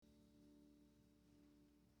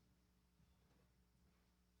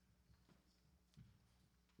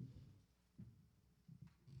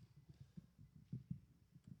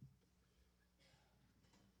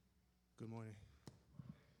Good morning.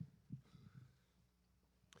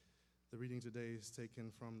 The reading today is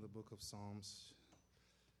taken from the book of Psalms,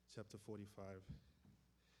 chapter 45.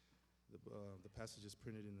 The passage is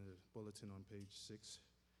printed in the bulletin on page 6.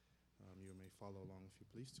 You may follow along if you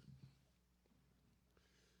please.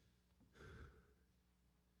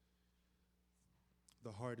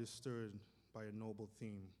 The heart is stirred by a noble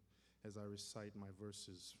theme as I recite my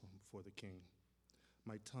verses for the king.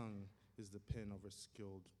 My tongue is the pen of a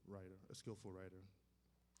skillful writer.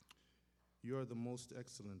 You are the most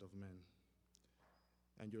excellent of men,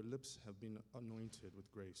 and your lips have been anointed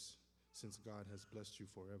with grace, since God has blessed you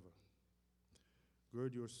forever.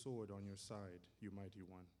 Gird your sword on your side, you mighty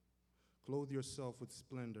one. Clothe yourself with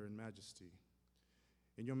splendor and majesty.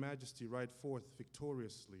 In your majesty ride forth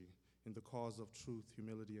victoriously in the cause of truth,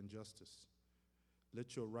 humility, and justice.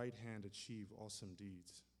 Let your right hand achieve awesome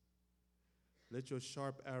deeds. Let your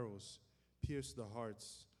sharp arrows pierce the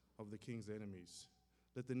hearts of the king's enemies.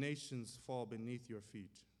 Let the nations fall beneath your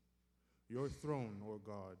feet. Your throne, O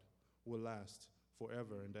God, will last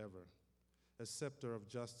forever and ever. A scepter of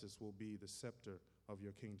justice will be the scepter of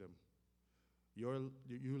your kingdom. You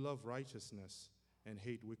love righteousness and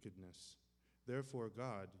hate wickedness. Therefore,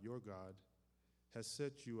 God, your God, has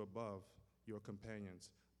set you above your companions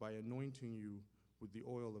by anointing you with the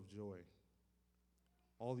oil of joy.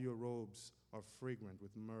 All your robes are fragrant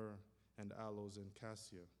with myrrh and aloes and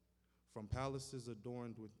cassia, from palaces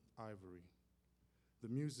adorned with ivory. The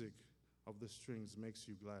music of the strings makes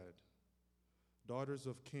you glad. Daughters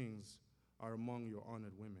of kings are among your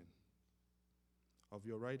honored women. Of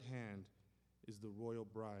your right hand is the royal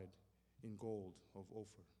bride in gold of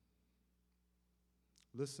Ophir.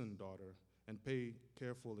 Listen, daughter, and pay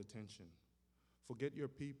careful attention. Forget your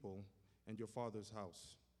people and your father's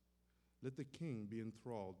house. Let the king be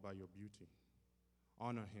enthralled by your beauty.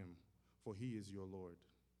 Honor him, for he is your Lord.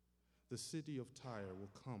 The city of Tyre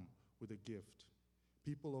will come with a gift.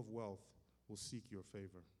 People of wealth will seek your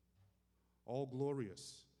favor. All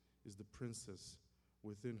glorious is the princess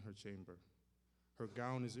within her chamber. Her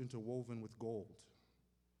gown is interwoven with gold.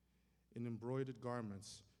 In embroidered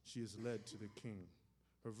garments, she is led to the king.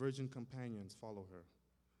 Her virgin companions follow her,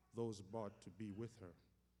 those bought to be with her.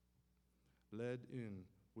 Led in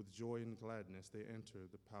with joy and gladness, they enter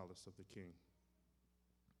the palace of the king.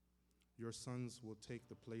 Your sons will take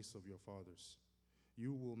the place of your fathers.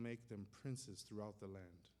 You will make them princes throughout the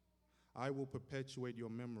land. I will perpetuate your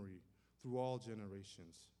memory through all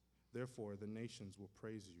generations. Therefore, the nations will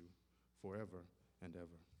praise you forever and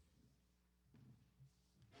ever.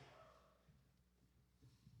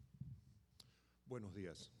 Buenos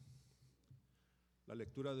días. La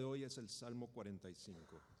lectura de hoy es el Salmo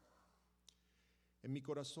 45. En mi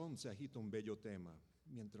corazón se agita un bello tema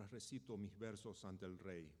mientras recito mis versos ante el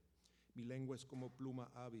Rey. Mi lengua es como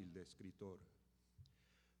pluma hábil de escritor.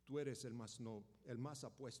 Tú eres el más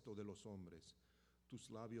apuesto de los hombres.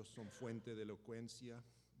 Tus labios son fuente de elocuencia,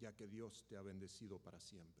 ya que Dios te ha bendecido para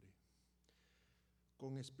siempre.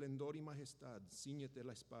 Con esplendor y majestad, cíñete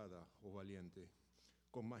la espada, oh valiente.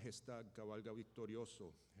 Con majestad cabalga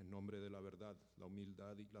victorioso en nombre de la verdad, la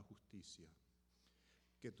humildad y la justicia.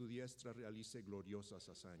 Que tu diestra realice gloriosas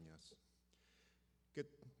hazañas.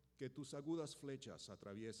 Que tus agudas flechas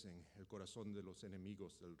atraviesen el corazón de los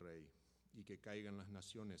enemigos del rey y que caigan las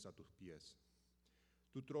naciones a tus pies.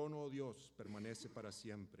 Tu trono, oh Dios, permanece para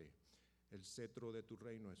siempre. El cetro de tu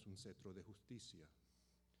reino es un cetro de justicia.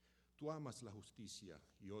 Tú amas la justicia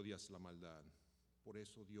y odias la maldad. Por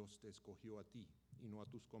eso Dios te escogió a ti y no a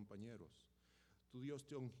tus compañeros. Tu Dios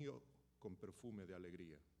te ungió con perfume de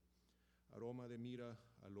alegría, aroma de mira,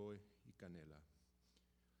 aloe y canela.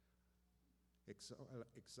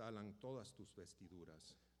 Exhalan todas tus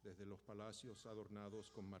vestiduras. Desde los palacios adornados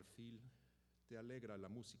con marfil te alegra la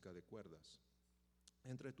música de cuerdas.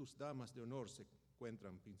 Entre tus damas de honor se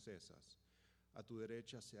encuentran princesas. A tu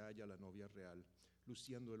derecha se halla la novia real,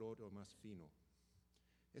 luciendo el oro más fino.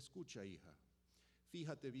 Escucha, hija,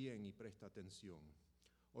 fíjate bien y presta atención.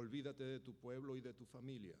 Olvídate de tu pueblo y de tu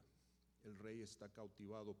familia. El rey está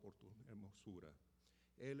cautivado por tu hermosura.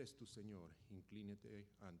 Él es tu Señor, inclínate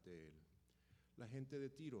ante él. La gente de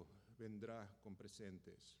Tiro vendrá con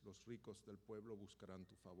presentes, los ricos del pueblo buscarán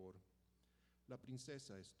tu favor. La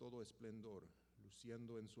princesa es todo esplendor,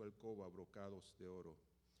 luciendo en su alcoba brocados de oro.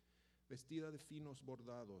 Vestida de finos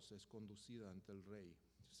bordados, es conducida ante el rey,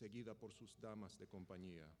 seguida por sus damas de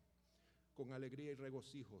compañía. Con alegría y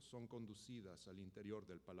regocijo son conducidas al interior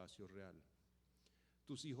del palacio real.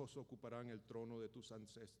 Tus hijos ocuparán el trono de tus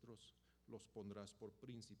ancestros, los pondrás por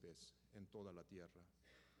príncipes en toda la tierra.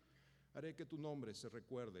 Haré que tu nombre se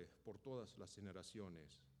recuerde por todas las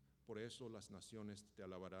generaciones. Por eso las naciones te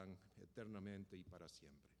alabarán eternamente y para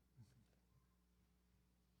siempre.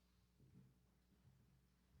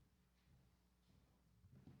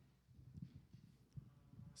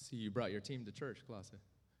 See, you brought your team to church, Klasse.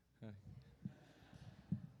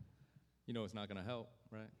 You know it's not going to help,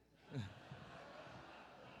 right?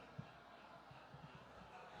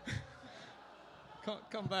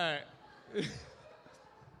 Come back.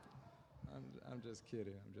 I'm just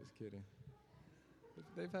kidding.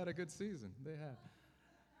 They've had a good season. They have.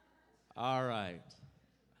 All right.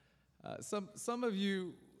 Some of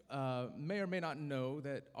you may or may not know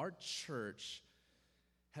that our church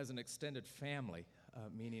has an extended family,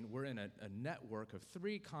 meaning we're in a network of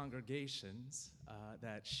 3 congregations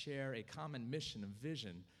that share a common mission and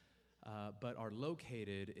vision, but are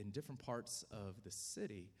located in different parts of the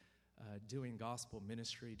city, doing gospel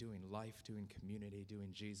ministry, doing life, doing community,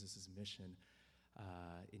 doing Jesus' mission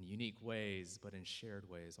in unique ways, but in shared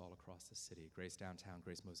ways all across the city. Grace Downtown,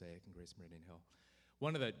 Grace Mosaic, and Grace Meridian Hill.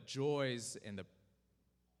 One of the joys and the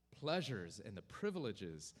pleasures and the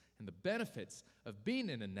privileges and the benefits of being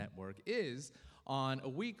in a network is on a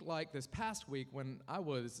week like this past week when I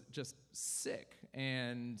was just sick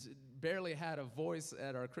and barely had a voice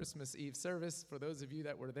at our Christmas Eve service, for those of you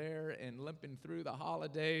that were there and limping through the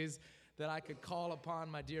holidays, that I could call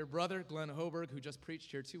upon my dear brother, Glenn Hoberg, who just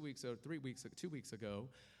preached here 2 weeks ago,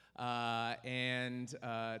 and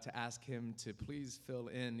to ask him to please fill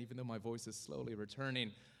in, even though my voice is slowly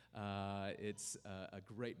returning. It's a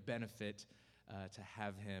great benefit to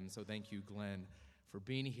have him. So thank you, Glenn, for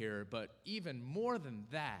being here. But even more than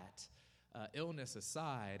that, illness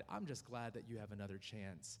aside, I'm just glad that you have another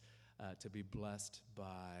chance to be blessed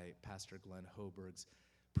by Pastor Glenn Hoberg's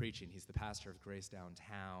preaching. He's the pastor of Grace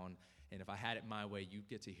Downtown, and if I had it my way, you'd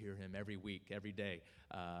get to hear him every week, every day.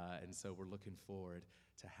 And so we're looking forward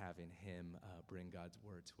to having him bring God's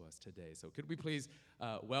word to us today. So could we please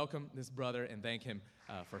welcome this brother and thank him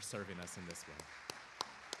for serving us in this way.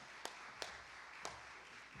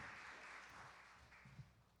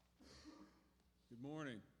 Good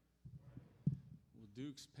morning. Well,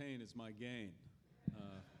 Duke's pain is my gain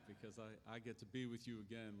because I get to be with you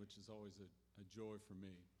again, which is always a joy for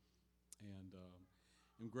me. And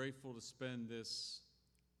I'm grateful to spend this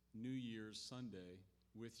New Year's Sunday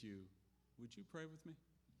with you. Would you pray with me?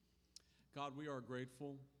 God, we are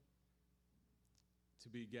grateful to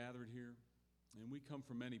be gathered here, and we come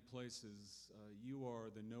from many places. You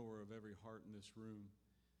are the knower of every heart in this room.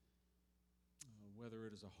 Whether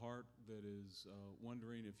it is a heart that is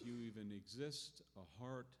wondering if you even exist, a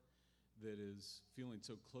heart that is feeling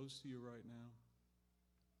so close to you right now.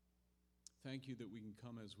 Thank you that we can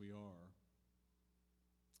come as we are,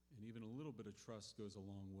 and even a little bit of trust goes a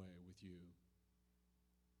long way with you.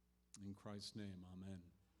 In Christ's name, amen.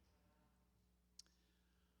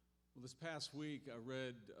 Well, this past week I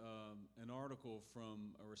read an article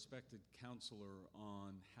from a respected counselor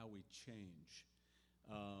on how we change.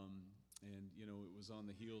 And, you know, it was on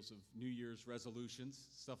the heels of New Year's resolutions,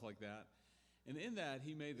 stuff like that. And in that,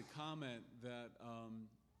 he made the comment that,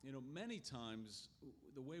 you know, many times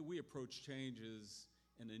the way we approach change is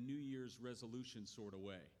in a New Year's resolution sort of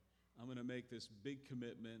way. I'm going to make this big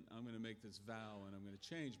commitment, I'm going to make this vow, and I'm going to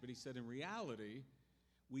change. But he said, in reality,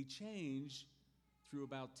 we change through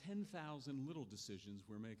about 10,000 little decisions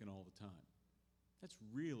we're making all the time. That's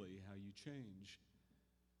really how you change.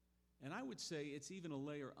 And I would say it's even a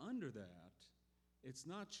layer under that. It's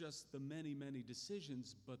not just the many, many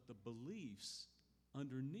decisions, but the beliefs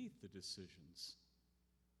underneath the decisions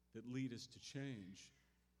that lead us to change.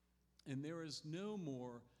 And there is no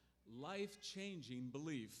more life-changing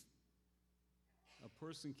belief a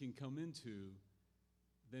person can come into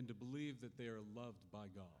than to believe that they are loved by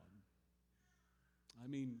God. I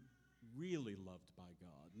mean, really loved by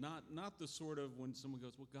God. Not the sort of when someone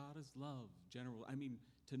goes, well, God is love, general. I mean,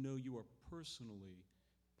 to know you are personally,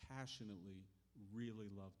 passionately, really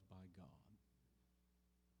loved by God.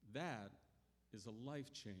 That is a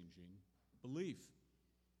life-changing belief.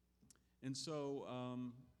 And so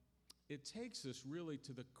it takes us really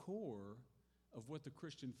to the core of what the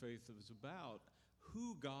Christian faith is about,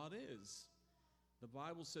 who God is. The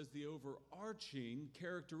Bible says the overarching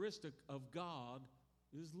characteristic of God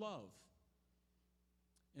is love.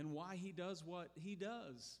 And why he does what he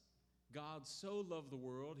does. God so loved the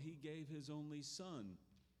world, he gave his only Son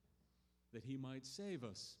that he might save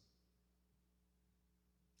us.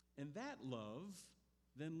 And that love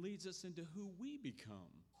then leads us into who we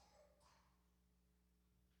become.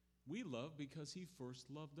 We love because he first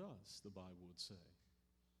loved us, the Bible would say.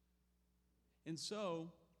 And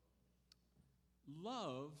so,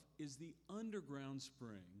 love is the underground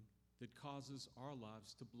spring that causes our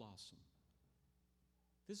lives to blossom.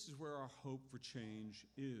 This is where our hope for change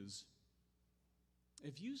is.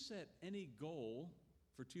 If you set any goal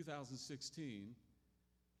for 2016,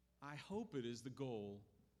 I hope it is the goal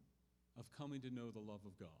of coming to know the love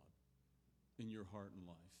of God in your heart and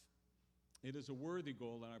life. It is a worthy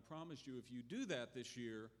goal, and I promise you, if you do that this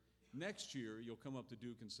year, next year, you'll come up to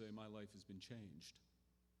Duke and say, my life has been changed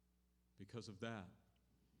because of that.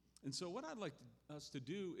 And so what I'd like us to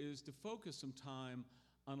do is to focus some time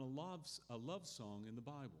on a love song in the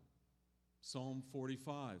Bible, Psalm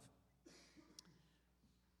 45.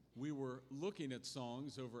 We were looking at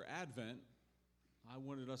songs over Advent. I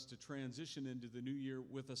wanted us to transition into the new year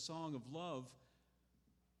with a song of love.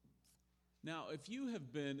 Now, if you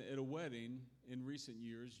have been at a wedding in recent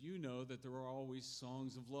years, you know that there are always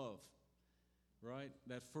songs of love, right?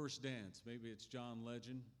 That first dance, maybe it's John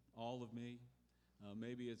Legend, All of Me.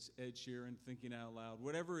 Maybe it's Ed Sheeran, Thinking Out Loud.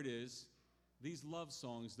 Whatever it is, these love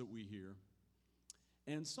songs that we hear.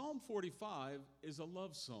 And Psalm 45 is a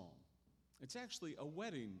love song. It's actually a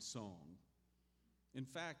wedding song. In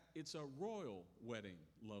fact, it's a royal wedding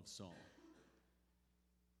love song.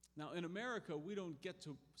 Now, in America, we don't get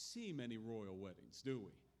to see many royal weddings, do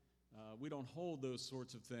we? We don't hold those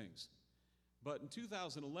sorts of things. But in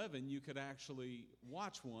 2011, you could actually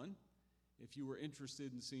watch one if you were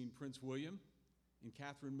interested in seeing Prince William and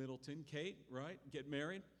Catherine Middleton, Kate, right, get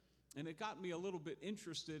married. And it got me a little bit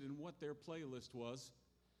interested in what their playlist was.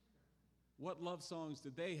 What love songs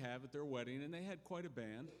did they have at their wedding? And they had quite a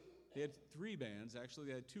band. They had 3 bands, actually.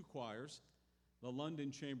 They had 2 choirs, the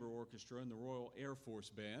London Chamber Orchestra and the Royal Air Force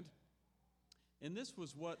Band. And this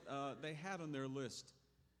was what they had on their list.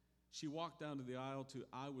 She walked down to the aisle to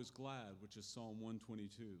I Was Glad, which is Psalm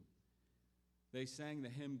 122. They sang the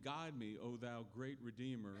hymn, Guide Me, O Thou Great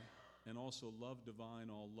Redeemer, and also Love Divine,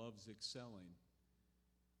 All Loves Excelling.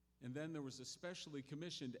 And then there was a specially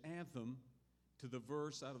commissioned anthem to the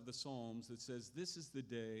verse out of the Psalms that says, This is the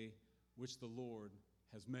day which the Lord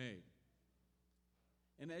has made.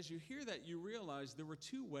 And as you hear that, you realize there were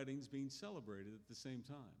 2 weddings being celebrated at the same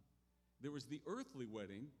time. There was the earthly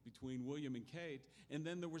wedding between William and Kate, and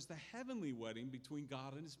then there was the heavenly wedding between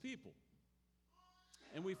God and his people.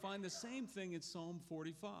 And we find the same thing in Psalm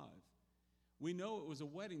 45. We know it was a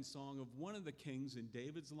wedding song of one of the kings in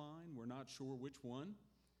David's line. We're not sure which one.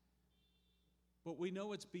 But we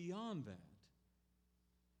know it's beyond that.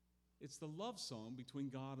 It's the love song between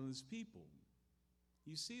God and his people.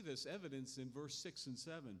 You see this evidence in verse 6 and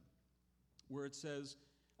 7, where it says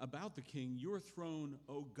about the king, Your throne,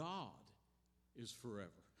 O God, is forever.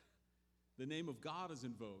 The name of God is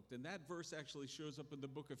invoked. And that verse actually shows up in the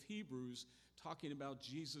book of Hebrews talking about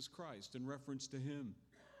Jesus Christ in reference to him.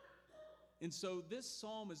 And so this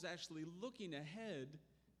psalm is actually looking ahead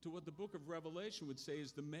to what the book of Revelation would say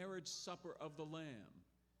is the marriage supper of the Lamb.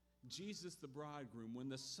 Jesus the bridegroom, when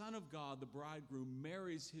the Son of God, the bridegroom,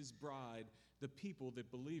 marries his bride, the people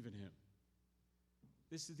that believe in him.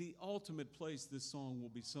 This is the ultimate place this song will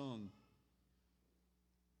be sung.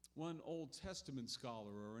 One Old Testament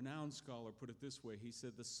scholar, a renowned scholar, put it this way. He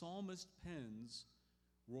said, the psalmist pens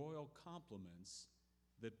royal compliments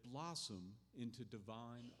that blossom into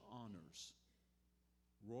divine honors.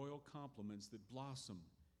 Royal compliments that blossom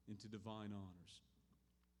into divine honors.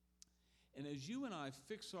 And as you and I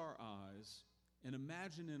fix our eyes and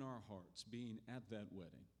imagine in our hearts being at that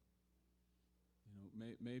wedding, you know,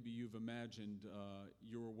 maybe you've imagined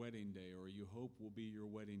your wedding day, or you hope will be your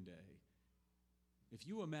wedding day. If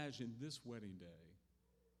you imagine this wedding day,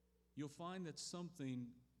 you'll find that something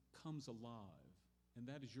comes alive, and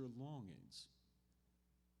that is your longings.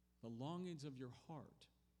 The longings of your heart.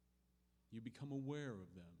 You become aware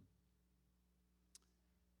of them.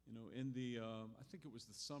 You know, in the, I think it was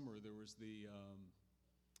the summer, there was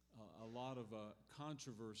a lot of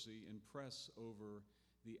controversy and press over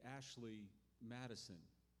the Ashley Madison.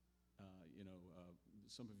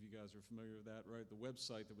 Some of you guys are familiar with that, right? The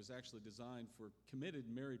website that was actually designed for committed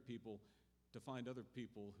married people to find other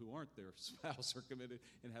people who aren't their spouse or committed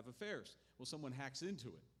and have affairs. Well, someone hacks into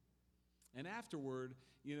it. And afterward,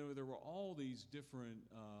 you know, there were all these different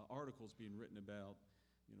articles being written about,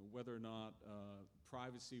 you know, whether or not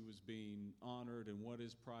privacy was being honored and what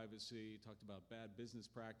is privacy. Talked about bad business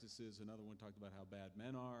practices. Another one talked about how bad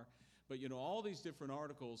men are. But, you know, all these different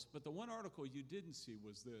articles. But the one article you didn't see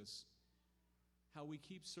was this: how we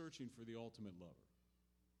keep searching for the ultimate lover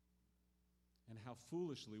and how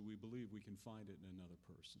foolishly we believe we can find it in another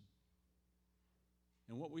person.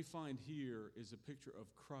 And what we find here is a picture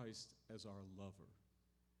of Christ as our lover.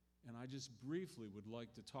 And I just briefly would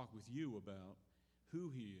like to talk with you about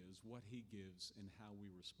who he is, what he gives, and how we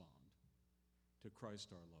respond to Christ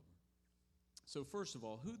our lover. So first of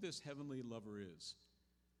all, who this heavenly lover is.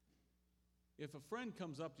 If a friend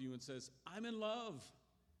comes up to you and says, I'm in love,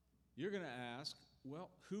 you're going to ask,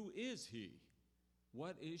 well, who is he?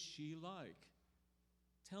 What is she like?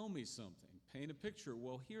 Tell me something. Paint a picture.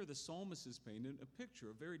 Well, here the psalmist is painting a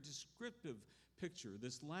picture, a very descriptive picture,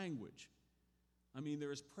 this language. I mean,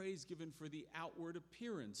 there is praise given for the outward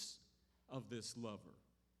appearance of this lover.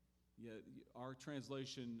 Yeah, our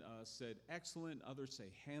translation said excellent, others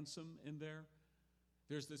say handsome in there.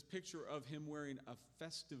 There's this picture of him wearing a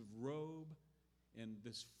festive robe and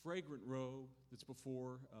this fragrant robe that's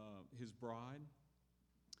before his bride.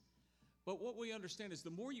 But what we understand is the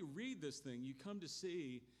more you read this thing, you come to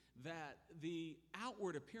see that the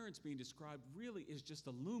outward appearance being described really is just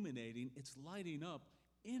illuminating, it's lighting up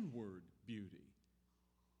inward beauty,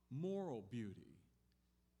 moral beauty.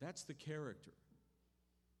 That's the character.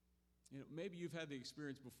 You know, maybe you've had the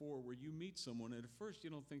experience before where you meet someone and at first you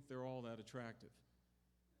don't think they're all that attractive.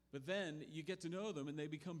 But then you get to know them and they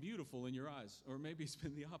become beautiful in your eyes. Or maybe it's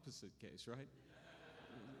been the opposite case, right?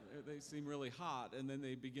 They seem really hot and then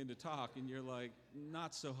they begin to talk and you're like,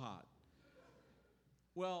 not so hot.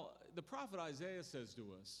 Well, the prophet Isaiah says to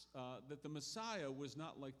us that the Messiah was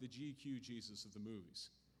not like the GQ Jesus of the movies.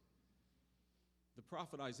 The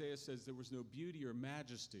prophet Isaiah says there was no beauty or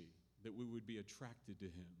majesty that we would be attracted to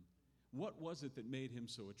him. What was it that made him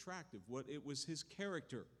so attractive? It was his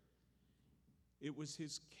character. It was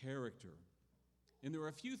his character. And there are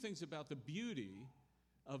a few things about the beauty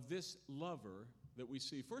of this lover that we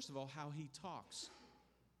see. First of all, how he talks.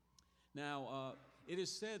 Now, it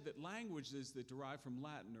is said that languages that derive from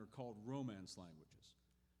Latin are called Romance languages,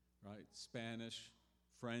 right? Spanish,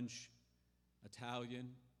 French, Italian,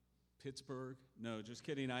 Pittsburgh. No, just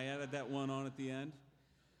kidding. I added that one on at the end.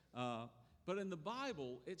 But in the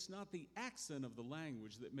Bible, it's not the accent of the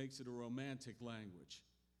language that makes it a romantic language.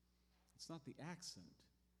 It's not the accent.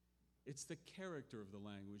 It's the character of the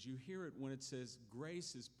language. You hear it when it says,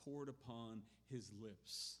 grace is poured upon his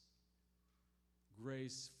lips.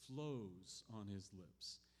 Grace flows on his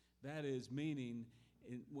lips. That is meaning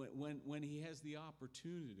when he has the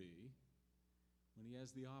opportunity,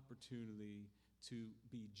 to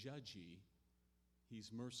be judgy,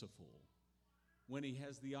 he's merciful. When he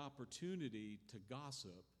has the opportunity to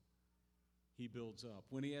gossip, he builds up.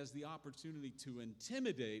 When he has the opportunity to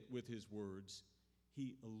intimidate with his words,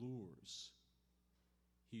 he allures.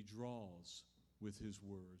 He draws with his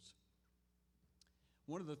words.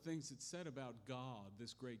 One of the things that's said about God,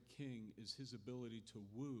 this great king, is his ability to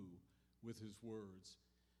woo with his words.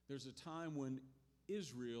 There's a time when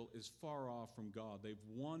Israel is far off from God. They've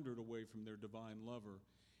wandered away from their divine lover.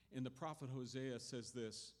 And the prophet Hosea says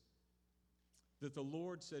this, that the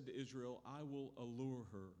Lord said to Israel, I will allure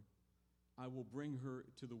her. I will bring her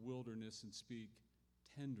to the wilderness and speak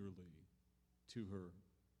tenderly to her.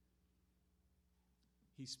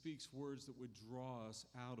 He speaks words that would draw us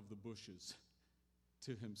out of the bushes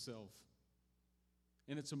to himself.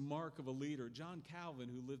 And it's a mark of a leader. John Calvin,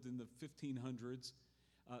 who lived in the 1500s,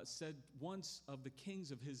 said once of the kings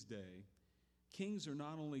of his day, kings are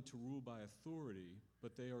not only to rule by authority,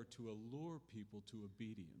 but they are to allure people to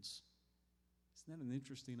obedience. Isn't that an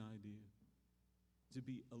interesting idea? To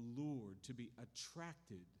be allured, to be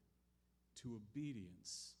attracted to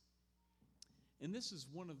obedience. And this is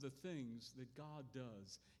one of the things that God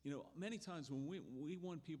does. You know, many times when we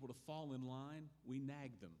want people to fall in line, we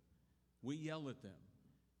nag them. We yell at them.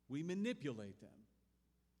 We manipulate them.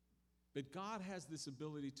 But God has this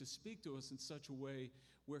ability to speak to us in such a way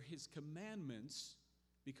where his commandments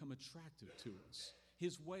become attractive to us.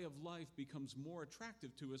 His way of life becomes more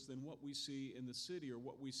attractive to us than what we see in the city or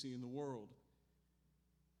what we see in the world.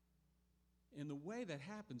 And the way that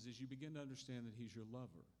happens is you begin to understand that he's your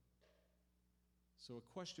lover. So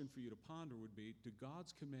a question for you to ponder would be, do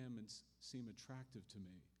God's commandments seem attractive to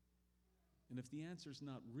me? And if the answer is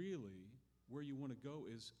not really, where you want to go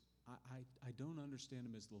is, I don't understand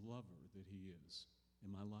him as the lover that he is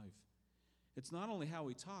in my life. It's not only how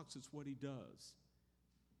he talks, it's what he does.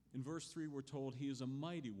 In verse 3, we're told he is a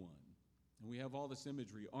mighty one. And we have all this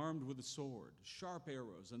imagery, armed with a sword, sharp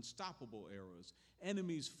arrows, unstoppable arrows,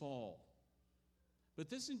 enemies fall. But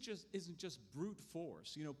this isn't just brute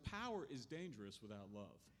force. You know, power is dangerous without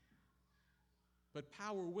love. But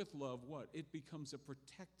power with love, what? It becomes a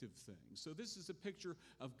protective thing. So this is a picture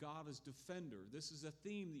of God as defender. This is a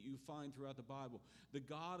theme that you find throughout the Bible. That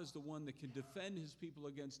God is the one that can defend his people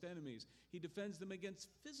against enemies. He defends them against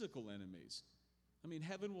physical enemies. I mean,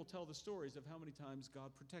 heaven will tell the stories of how many times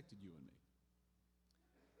God protected you and me.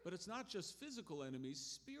 But it's not just physical enemies,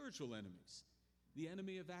 spiritual enemies. The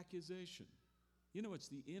enemy of accusation. You know, it's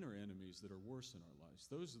the inner enemies that are worse in our lives.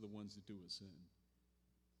 Those are the ones that do us in.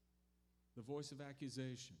 The voice of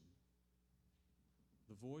accusation,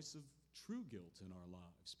 the voice of true guilt in our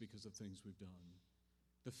lives because of things we've done,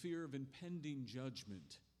 the fear of impending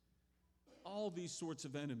judgment, all these sorts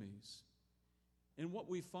of enemies. And what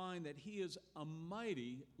we find that he is a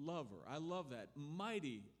mighty lover. I love that.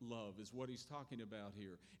 Mighty love is what he's talking about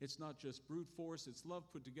here. It's not just brute force, it's love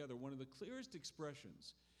put together. One of the clearest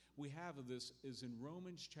expressions we have of this is in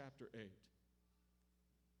Romans chapter 8,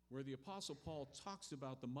 where the Apostle Paul talks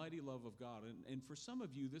about the mighty love of God. And for some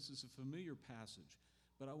of you, this is a familiar passage,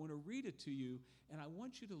 but I want to read it to you, and I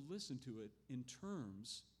want you to listen to it in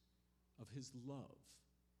terms of his love,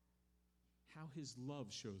 how his love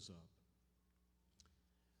shows up.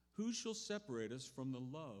 Who shall separate us from the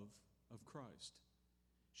love of Christ?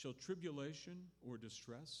 Shall tribulation or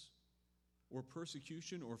distress, or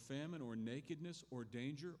persecution, or famine, or nakedness, or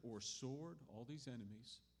danger, or sword, all these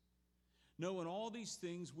enemies? No, in all these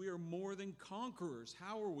things we are more than conquerors.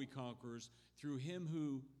 How are we conquerors? Through him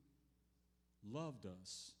who loved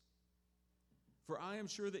us. For I am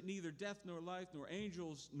sure that neither death nor life, nor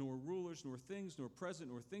angels, nor rulers, nor things, nor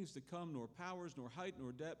present, nor things to come, nor powers, nor height,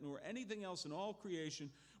 nor depth, nor anything else in all creation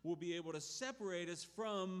will be able to separate us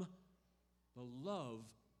from the love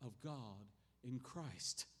of God in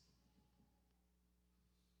Christ.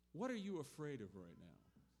 What are you afraid of right now?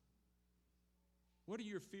 What are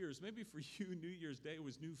your fears? Maybe for you, New Year's Day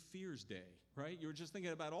was New Fears Day, right? You were just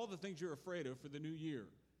thinking about all the things you're afraid of for the new year.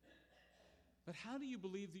 But how do you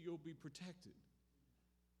believe that you'll be protected?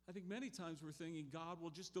 I think many times we're thinking God will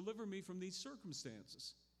just deliver me from these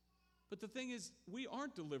circumstances. But the thing is, we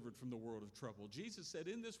aren't delivered from the world of trouble. Jesus said,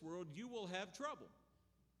 in this world, you will have trouble.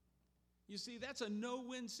 You see, that's a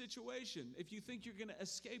no-win situation. If you think you're going to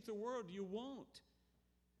escape the world, you won't.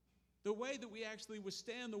 The way that we actually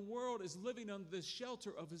withstand the world is living under the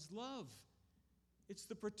shelter of his love. It's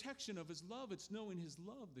the protection of his love. It's knowing his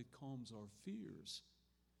love that calms our fears.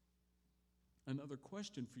 Another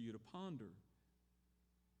question for you to ponder.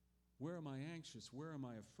 Where am I anxious? Where am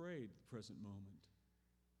I afraid at the present moment?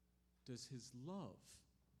 Does his love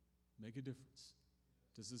make a difference?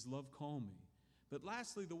 Does his love calm me? But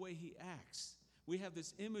lastly, the way he acts. We have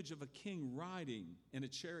this image of a king riding in a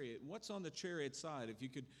chariot. What's on the chariot side? If you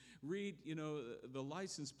could read, the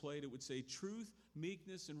license plate, it would say truth,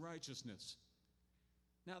 meekness, and righteousness.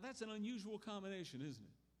 Now, that's an unusual combination, isn't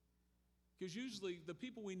it? Because usually the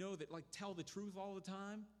people we know that tell the truth all the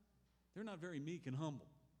time, they're not very meek and humble.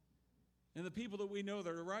 And the people that we know that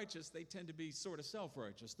are righteous, they tend to be sort of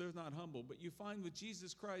self-righteous. They're not humble. But you find with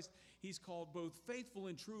Jesus Christ, he's called both faithful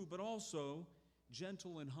and true, but also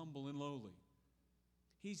gentle and humble and lowly.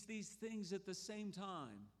 He's these things at the same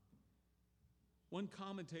time. One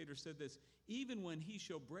commentator said this, even when he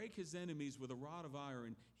shall break his enemies with a rod of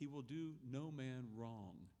iron, he will do no man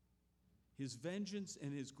wrong. His vengeance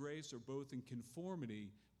and his grace are both in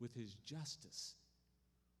conformity with his justice.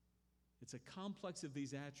 It's a complex of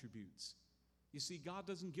these attributes. You see, God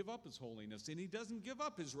doesn't give up his holiness, and he doesn't give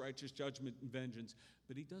up his righteous judgment and vengeance,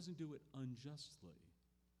 but he doesn't do it unjustly.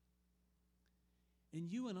 And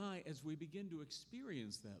you and I, as we begin to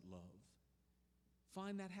experience that love,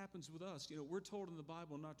 find that happens with us. We're told in the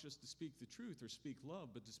Bible not just to speak the truth or speak love,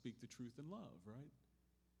 but to speak the truth in love, right?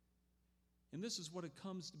 And this is what it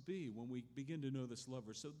comes to be when we begin to know this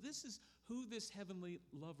lover. So this is who this heavenly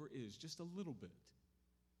lover is, just a little bit.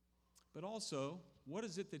 But also, what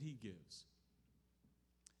is it that he gives?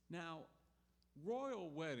 Now, royal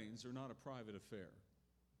weddings are not a private affair.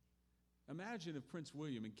 Imagine if Prince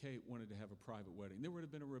William and Kate wanted to have a private wedding. There would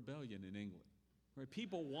have been a rebellion in England. Right?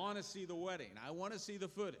 People want to see the wedding. I want to see the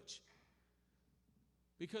footage.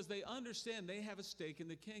 Because they understand they have a stake in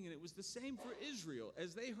the king. And it was the same for Israel.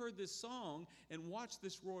 As they heard this song and watched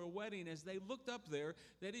this royal wedding, as they looked up there,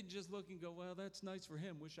 they didn't just look and go, well, that's nice for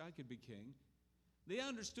him. Wish I could be king. They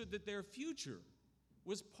understood that their future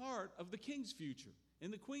was part of the king's future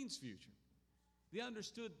and the queen's future. They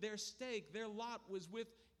understood their stake, their lot was with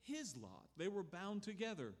his lot. They were bound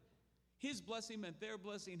together. His blessing meant their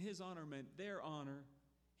blessing. His honor meant their honor.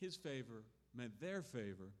 His favor meant their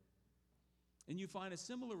favor. And you find a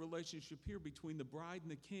similar relationship here between the bride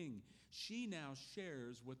and the king. She now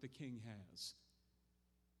shares what the king has.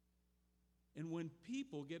 And when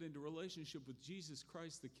people get into relationship with Jesus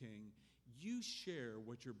Christ the King, you share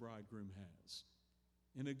what your bridegroom has.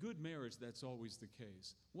 In a good marriage, that's always the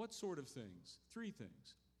case. What sort of things? 3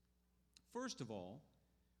 things. First of all,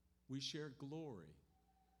 we share glory.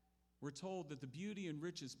 We're told that the beauty and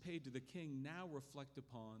riches paid to the king now reflect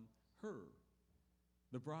upon her,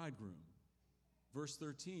 the bridegroom. Verse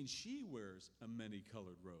 13, she wears a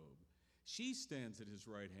many-colored robe. She stands at his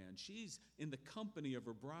right hand. She's in the company of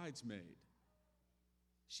her bridesmaid.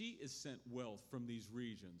 She is sent wealth from these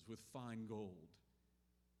regions with fine gold.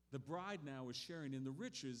 The bride now is sharing in the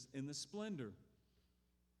riches, in the splendor.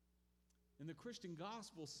 And the Christian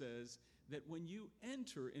gospel says that when you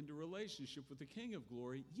enter into relationship with the King of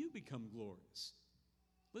glory, you become glorious.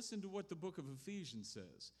 Listen to what the book of Ephesians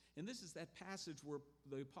says. And this is that passage where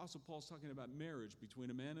the Apostle Paul's talking about marriage between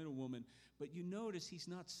a man and a woman, but you notice he's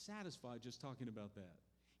not satisfied just talking about that.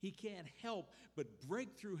 He can't help but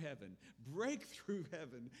break through heaven,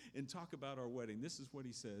 and talk about our wedding. This is what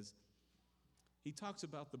he says. He talks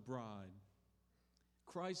about the bride.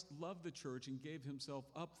 Christ loved the church and gave himself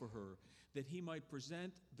up for her, that he might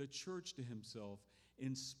present the church to himself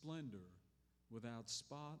in splendor, without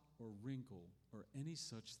spot or wrinkle or any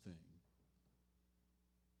such thing.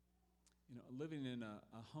 You know, living in a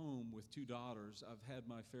home with two daughters, I've had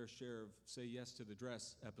my fair share of say yes to the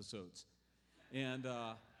dress episodes. And,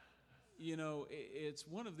 you know, it's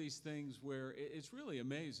one of these things where it's really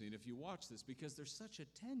amazing if you watch this, because there's such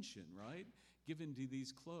attention, right, given to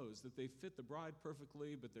these clothes, that they fit the bride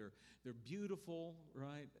perfectly, but they're beautiful,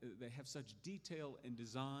 right? They have such detail and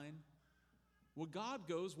design. Well, God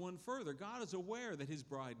goes one further. God is aware that his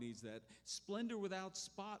bride needs that. Splendor without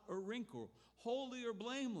spot or wrinkle, holy or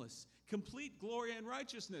blameless, complete glory and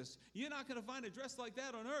righteousness. You're not going to find a dress like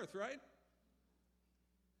that on earth, right?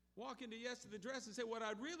 Walk into yes to the dress and say, what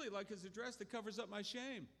I'd really like is a dress that covers up my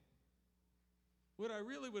shame. What I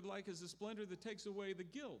really would like is a splendor that takes away the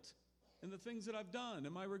guilt and the things that I've done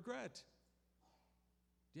and my regret.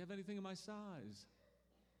 Do you have anything in my size?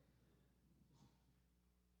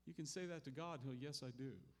 You can say that to God, and he'll, yes, I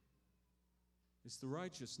do. It's the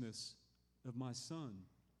righteousness of my Son.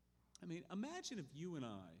 I mean, imagine if you and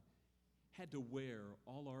I had to wear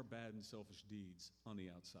all our bad and selfish deeds on the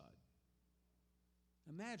outside.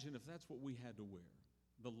 Imagine if that's what we had to wear.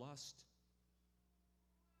 The lust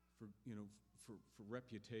for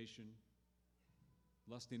reputation,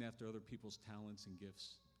 lusting after other people's talents and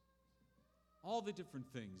gifts. All the different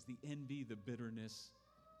things, the envy, the bitterness,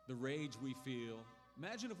 the rage we feel.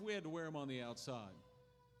 Imagine if we had to wear them on the outside.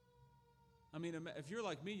 I mean, if you're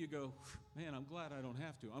like me, you go, man, I'm glad I don't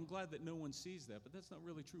have to. I'm glad that no one sees that, but that's not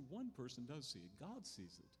really true. One person does see it. God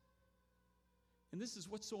sees it. And this is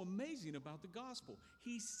what's so amazing about the gospel.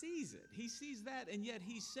 He sees it. He sees that, and yet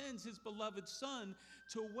he sends his beloved Son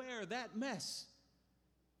to wear that mess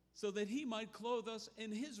so that he might clothe us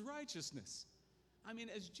in his righteousness. I mean,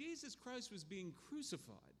 as Jesus Christ was being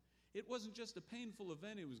crucified, it wasn't just a painful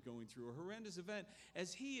event he was going through, a horrendous event.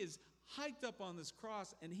 As he is hiked up on this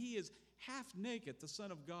cross and he is half naked, the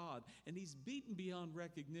Son of God, and he's beaten beyond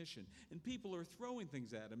recognition, and people are throwing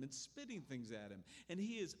things at him and spitting things at him, and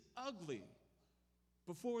he is ugly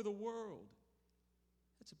before the world.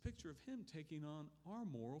 That's a picture of him taking on our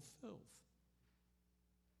moral filth,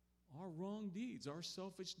 our wrong deeds, our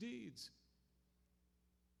selfish deeds.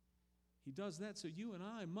 He does that so you and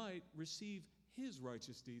I might receive his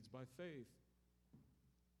righteous deeds by faith.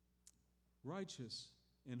 Righteous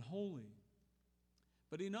and holy.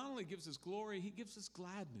 But he not only gives us glory, he gives us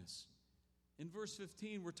gladness. In verse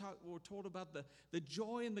 15, we're told about the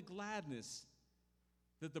joy and the gladness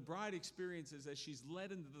that the bride experiences as she's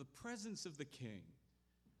led into the presence of the King.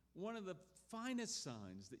 One of the finest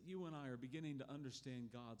signs that you and I are beginning to understand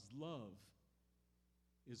God's love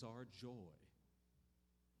is our joy.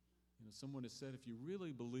 You know, someone has said, if you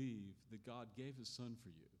really believe that God gave his Son for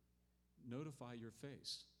you, notify your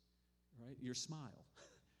face, right? Your smile,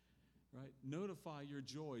 right? Notify your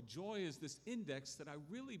joy. Joy is this index that I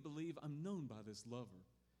really believe I'm known by this lover.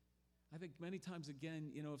 I think many times again,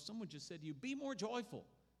 you know, if someone just said to you, be more joyful,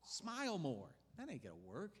 smile more, that ain't going to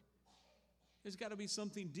work. There's got to be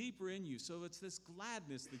something deeper in you. So it's this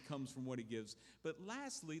gladness that comes from what he gives. But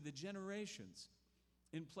lastly, the generations.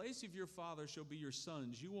 In place of your father shall be your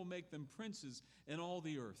sons. You will make them princes in all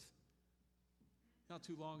the earth. Not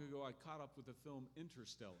too long ago, I caught up with the film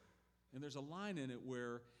Interstellar. And there's a line in it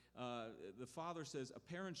where the father says, a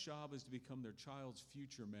parent's job is to become their child's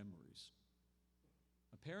future memories.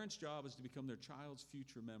 A parent's job is to become their child's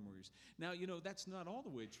future memories. Now, you know, that's not all the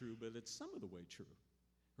way true, but it's some of the way true,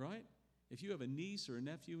 right? If you have a niece or a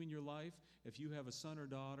nephew in your life, if you have a son or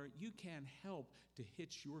daughter, you can't help to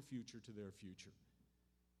hitch your future to their future.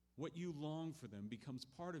 What you long for them becomes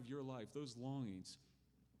part of your life, those longings.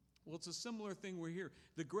 Well, it's a similar thing we're here.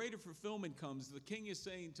 The greater fulfillment comes. The king is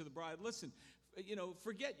saying to the bride, listen, you know,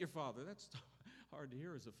 forget your father. That's hard to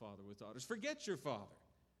hear as a father with daughters. Forget your father.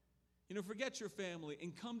 Forget your family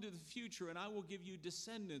and come to the future, and I will give you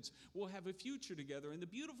descendants. We'll have a future together. And the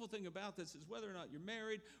beautiful thing about this is whether or not you're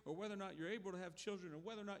married or whether or not you're able to have children or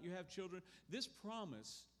whether or not you have children, this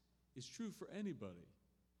promise is true for anybody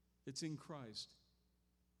that's in Christ.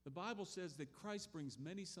 The Bible says that Christ brings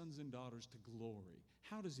many sons and daughters to glory.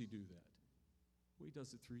 How does he do that? Well, he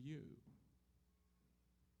does it through you.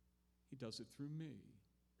 He does it through me.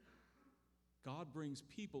 God brings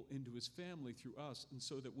people into his family through us, and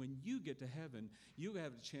so that when you get to heaven, you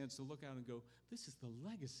have a chance to look out and go, this is the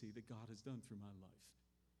legacy that God has done through my life.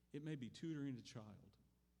 It may be tutoring a child.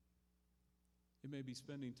 It may be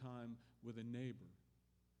spending time with a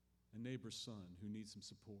neighbor's son who needs some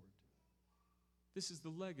support. This is the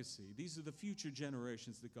legacy. These are the future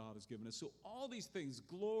generations that God has given us. So all these things,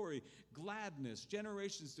 glory, gladness,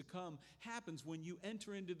 generations to come, happens when you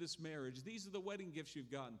enter into this marriage. These are the wedding gifts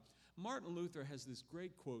you've gotten. Martin Luther has this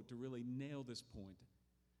great quote to really nail this point.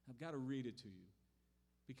 I've got to read it to you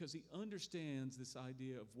because he understands this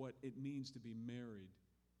idea of what it means to be married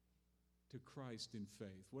to Christ in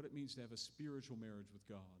faith, what it means to have a spiritual marriage with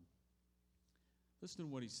God. Listen to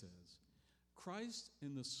what he says. Christ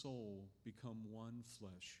and the soul become one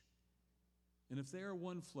flesh. And if they are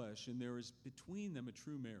one flesh and there is between them a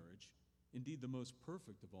true marriage, indeed the most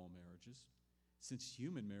perfect of all marriages, since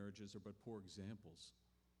human marriages are but poor examples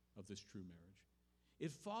of this true marriage,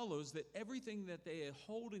 it follows that everything that they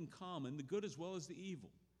hold in common, the good as well as the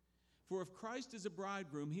evil. For if Christ is a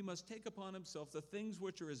bridegroom, he must take upon himself the things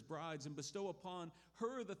which are his bride's and bestow upon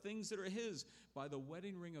her the things that are his. By the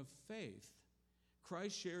wedding ring of faith,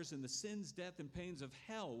 Christ shares in the sins, death, and pains of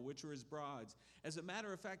hell, which are his bride's. As a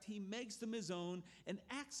matter of fact, he makes them his own and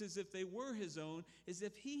acts as if they were his own, as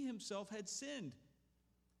if he himself had sinned.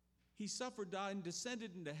 He suffered, died, and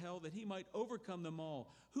descended into hell that he might overcome them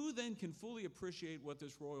all. Who then can fully appreciate what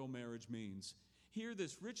this royal marriage means? Here,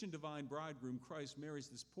 this rich and divine bridegroom, Christ, marries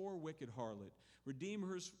this poor, wicked harlot,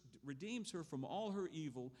 redeems her from all her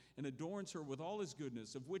evil, and adorns her with all his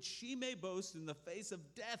goodness, of which she may boast in the face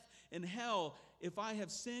of death and hell. If I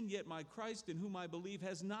have sinned, yet my Christ, in whom I believe,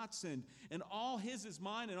 has not sinned. And all his is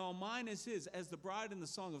mine, and all mine is his. As the bride in the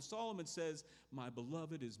Song of Solomon says, my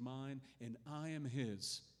beloved is mine, and I am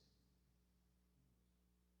his.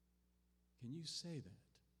 Can you say that?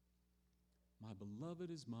 My beloved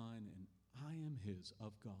is mine, and I am his,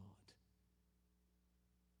 of God.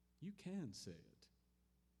 You can say it.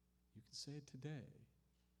 You can say it today.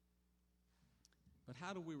 But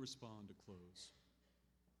how do we respond to close?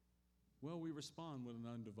 Well, we respond with an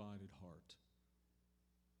undivided heart.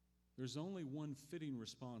 There's only one fitting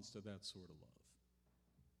response to that sort of love.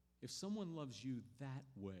 If someone loves you that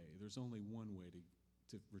way, there's only one way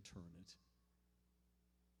to return it.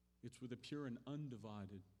 It's with a pure and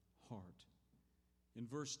undivided heart. In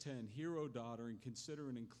verse 10, hear, O daughter, and consider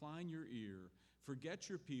and incline your ear. Forget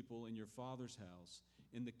your people and your father's house,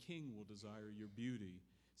 and the king will desire your beauty,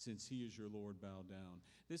 since he is your Lord. Bow down.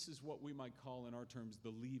 This is what we might call in our terms the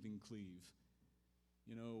leave and cleave.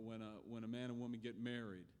 When a man and woman get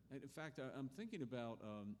married. In fact, I'm thinking about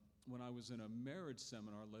when I was in a marriage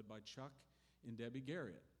seminar led by Chuck and Debbie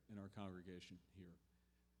Garrett in our congregation here.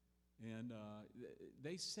 And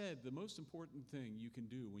they said the most important thing you can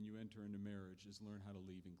do when you enter into marriage is learn how to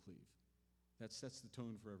leave and cleave. That sets the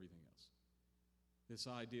tone for everything else. This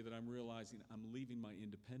idea that I'm realizing I'm leaving my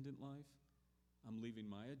independent life, I'm leaving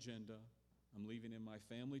my agenda, I'm leaving in my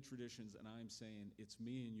family traditions, and I'm saying it's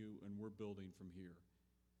me and you, and we're building from here.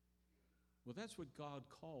 Well, that's what God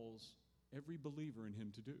calls every believer in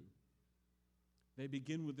him to do. They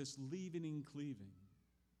begin with this leaving and cleaving.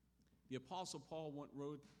 The Apostle Paul once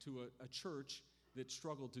wrote to a church that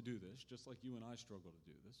struggled to do this, just like you and I struggle to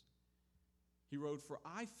do this. He wrote, for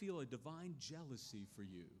I feel a divine jealousy for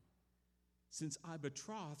you. Since I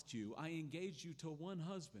betrothed you, I engaged you to one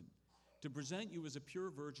husband, to present you as a pure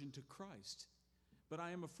virgin to Christ. But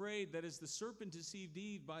I am afraid that as the serpent deceived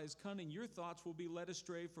Eve by his cunning, your thoughts will be led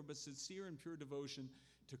astray from a sincere and pure devotion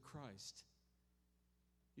to Christ.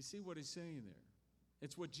 You see what he's saying there?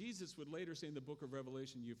 It's what Jesus would later say in the book of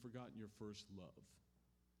Revelation, you've forgotten your first love.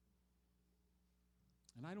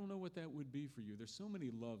 And I don't know what that would be for you. There's so many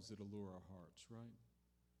loves that allure our hearts, right?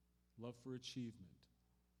 Love for achievement.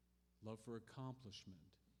 Love for accomplishment.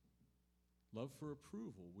 Love for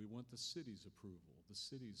approval. We want the city's approval, the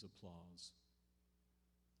city's applause.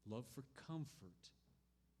 Love for comfort.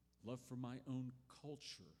 Love for my own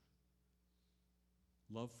culture.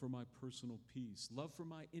 Love for my personal peace. Love for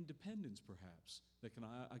my independence, perhaps. That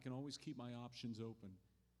I can always keep my options open.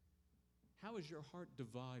 How is your heart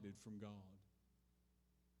divided from God?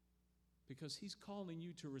 because he's calling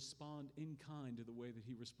you to respond in kind to the way that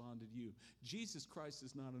he responded to you. Jesus Christ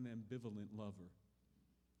is not an ambivalent lover.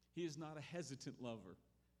 He is not a hesitant lover.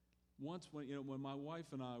 Once when my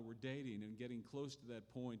wife and I were dating and getting close to that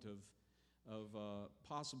point of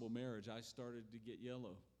possible marriage, I started to get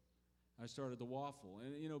yellow. I started to waffle.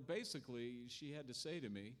 And, basically, she had to say to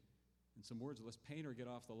me, in some words, let's paint or get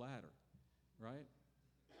off the ladder, right?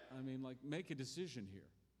 I mean, like, make a decision here.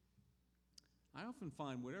 I often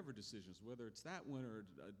find whatever decisions, whether it's that one or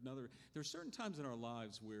another, there are certain times in our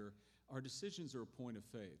lives where our decisions are a point of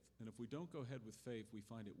faith. And if we don't go ahead with faith, we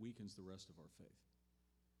find it weakens the rest of our faith.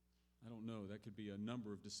 I don't know. That could be a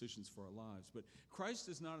number of decisions for our lives. But Christ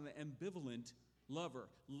is not an ambivalent lover.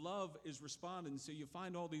 Love is responding. So you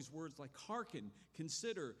find all these words like hearken,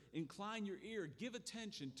 consider, incline your ear, give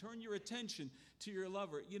attention, turn your attention to your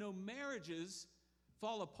lover. Marriages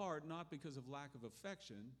fall apart not because of lack of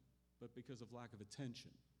affection, but because of lack of attention.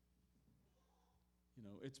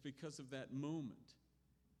 It's because of that moment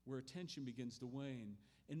where attention begins to wane.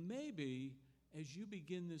 And maybe as you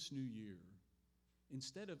begin this new year,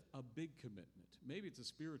 instead of a big commitment, maybe it's a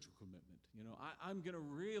spiritual commitment. I'm going to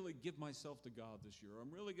really give myself to God this year. I'm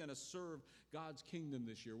really going to serve God's kingdom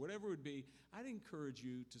this year. Whatever it would be, I'd encourage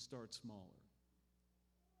you to start smaller.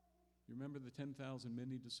 You remember the 10,000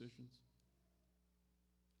 mini decisions?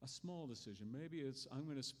 A small decision. Maybe it's I'm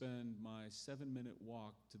going to spend my 7-minute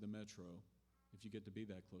walk to the metro, if you get to be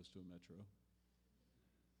that close to a metro.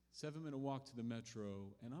 7-minute walk to the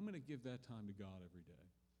metro, and I'm going to give that time to God every day.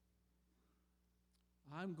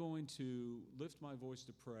 I'm going to lift my voice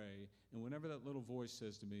to pray, and whenever that little voice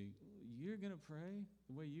says to me, you're going to pray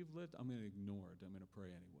the way you've lived, I'm going to ignore it. I'm going to pray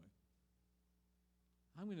anyway.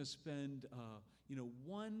 I'm going to spend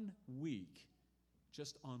 1 week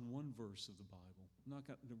just on one verse of the Bible. I'm not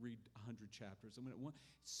going to read 100 chapters. I'm going to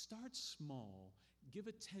start small. Give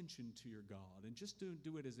attention to your God, and just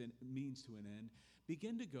do it as a means to an end.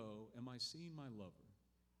 Begin to go, am I seeing my lover?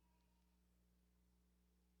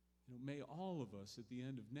 May all of us at the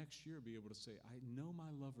end of next year be able to say, I know my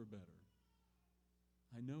lover better.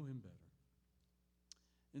 I know him better.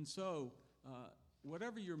 And so,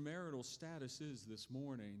 whatever your marital status is this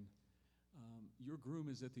morning, your groom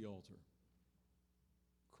is at the altar.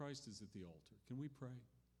 Christ is at the altar. Can we pray?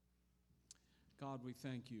 God, we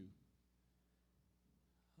thank you.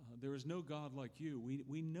 There is no God like you.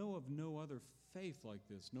 We know of no other faith like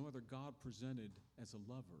this, no other God presented as a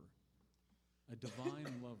lover, a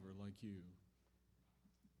divine lover like you.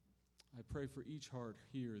 I pray for each heart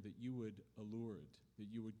here that you would allure it, that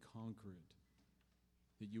you would conquer it,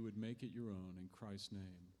 that you would make it your own. In Christ's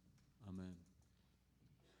name, amen.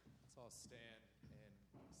 Let's all stand and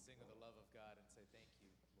sing of the love of God and say thank you,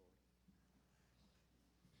 Lord.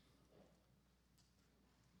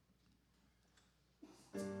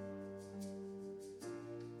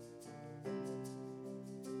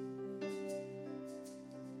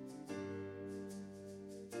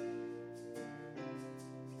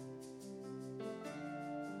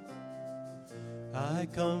 I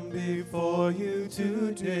come before you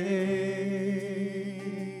today,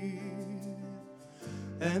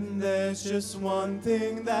 and there's just one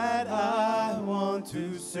thing that I want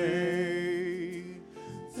to say.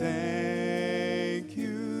 Thank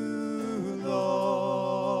you,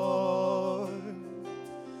 Lord.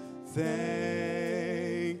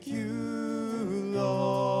 Thank you,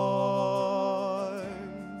 Lord,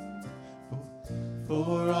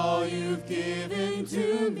 for all you've given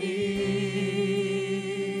to me,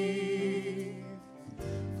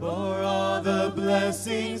 for all the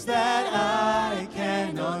blessings that I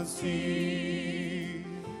cannot see.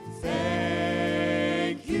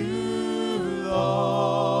 Thank you,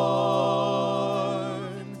 Lord.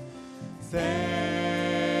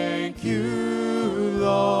 Thank you,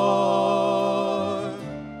 Lord.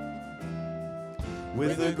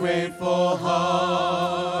 With a grateful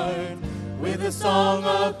heart, with a song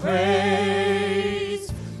of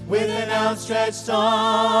praise, with an outstretched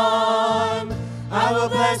arm, I will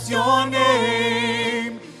bless your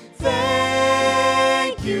name.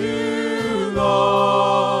 Thank you,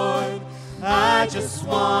 Lord. I just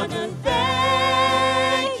want to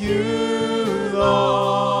thank you,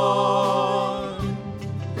 Lord.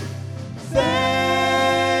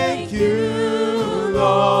 Thank you,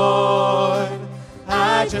 Lord.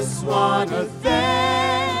 I just want to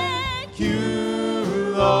thank you,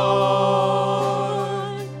 Lord.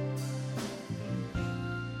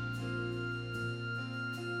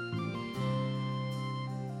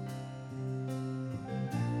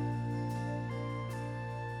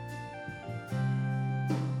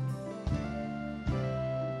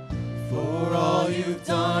 For all you've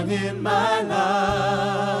done in my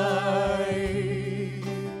life,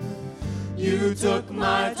 You took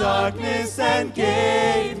my darkness and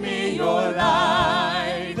gave me your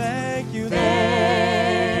light. Thank you,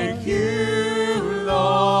 thank you,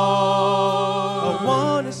 Lord. I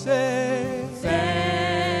want to say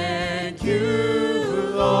thank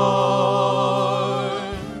you,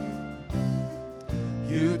 Lord.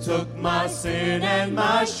 You took my sin and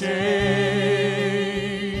my shame.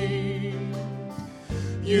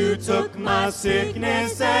 You took my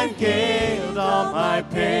sickness and healed all my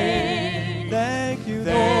pain. Thank you,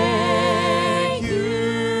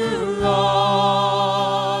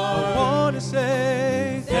 Lord. I want to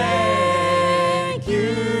say thank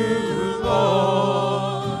you,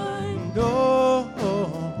 Lord. Oh,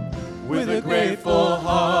 with a grateful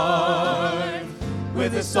heart,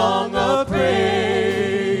 with a song of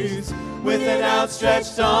praise, with an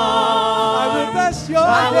outstretched arm, I will bless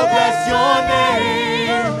your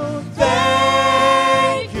name.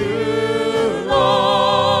 Thank you,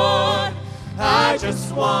 Lord. I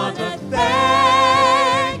just want to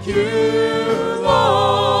thank you,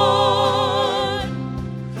 Lord.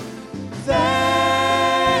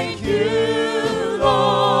 Thank you,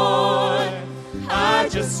 Lord. I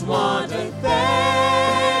just want to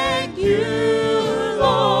thank you,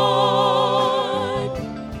 Lord.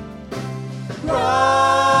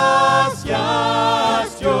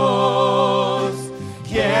 Gracias Dios,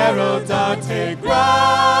 quiero darte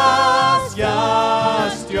gracias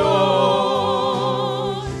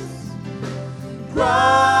Dios.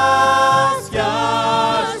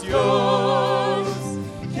 Gracias Dios,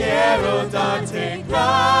 quiero darte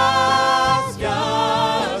gracias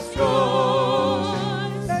Dios.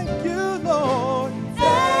 Thank you, Lord.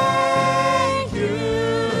 Thank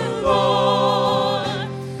you, Lord.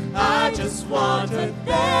 I just want to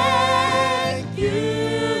thank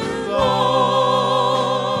you,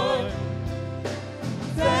 Lord.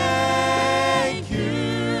 Thank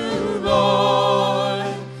you,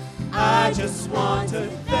 Lord. I just want to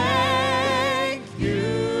thank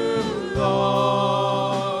you,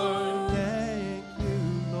 Lord. Thank you,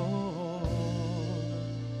 Lord.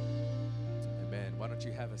 Amen. Why don't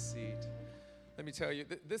you have a seat? Let me tell you,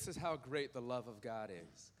 this is how great the love of God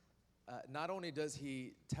is. Not only does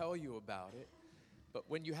he tell you about it, but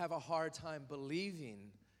when you have a hard time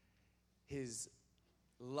believing his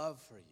love for you,